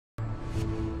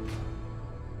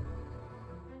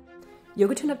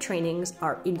Yoga tune-up trainings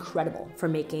are incredible for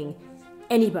making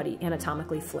anybody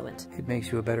anatomically fluent. It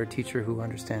makes you a better teacher who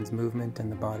understands movement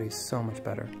and the body so much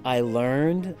better. I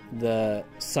learned the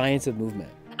science of movement.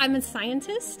 I'm a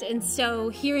scientist, and so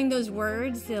hearing those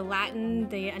words, the Latin,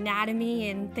 the anatomy,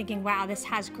 and thinking, wow, this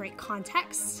has great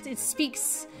context. It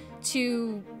speaks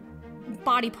to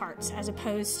body parts as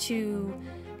opposed to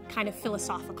kind of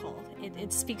philosophical.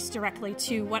 It speaks directly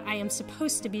to what I am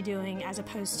supposed to be doing as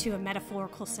opposed to a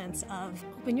metaphorical sense of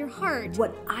open your heart.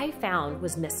 What I found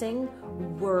was missing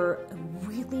were a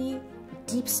really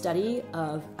deep study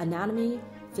of anatomy,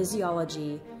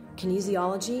 physiology,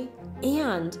 kinesiology,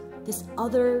 and this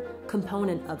other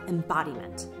component of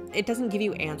embodiment. It doesn't give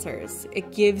you answers.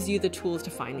 It gives you the tools to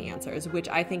find the answers, which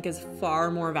I think is far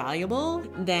more valuable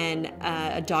than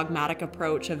a dogmatic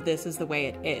approach of this is the way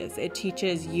it is. It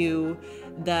teaches you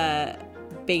the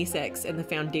basics and the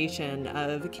foundation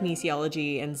of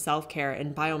kinesiology and self-care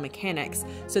and biomechanics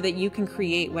so that you can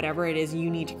create whatever it is you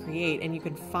need to create and you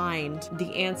can find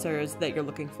the answers that you're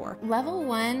looking for. Level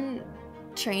 1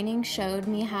 training showed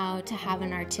me how to have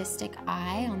an artistic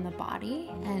eye on the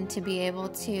body and to be able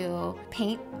to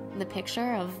paint the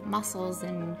picture of muscles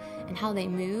and how they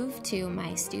move to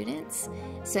my students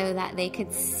so that they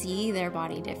could see their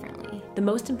body differently. The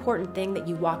most important thing that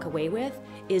you walk away with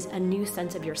is a new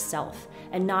sense of yourself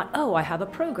and not, oh, I have a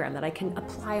program that I can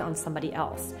apply on somebody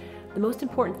else. The most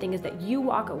important thing is that you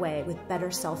walk away with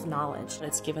better self-knowledge.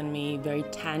 It's given me very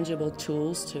tangible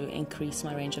tools to increase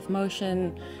my range of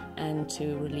motion and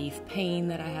to relieve pain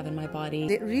that I have in my body.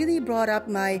 It really brought up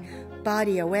my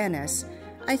body awareness.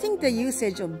 I think the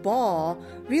usage of ball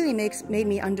really made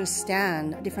me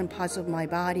understand different parts of my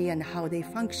body and how they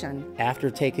function. After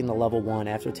taking the level 1,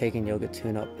 after taking yoga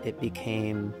tune-up, it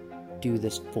became do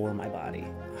this for my body.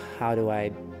 How do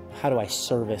I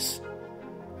service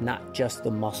not just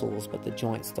the muscles, but the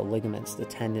joints, the ligaments, the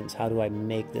tendons? How do I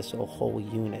make this a whole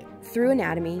unit? Through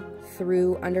anatomy,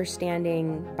 through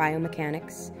understanding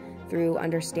biomechanics, through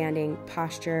understanding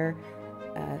posture,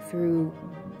 through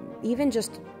even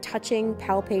just touching,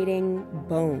 palpating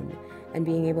bone, and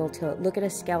being able to look at a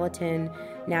skeleton,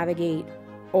 navigate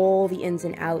all the ins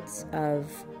and outs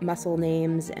of muscle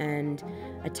names and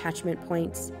attachment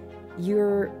points,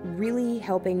 you're really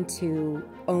helping to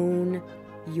own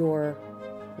your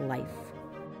life.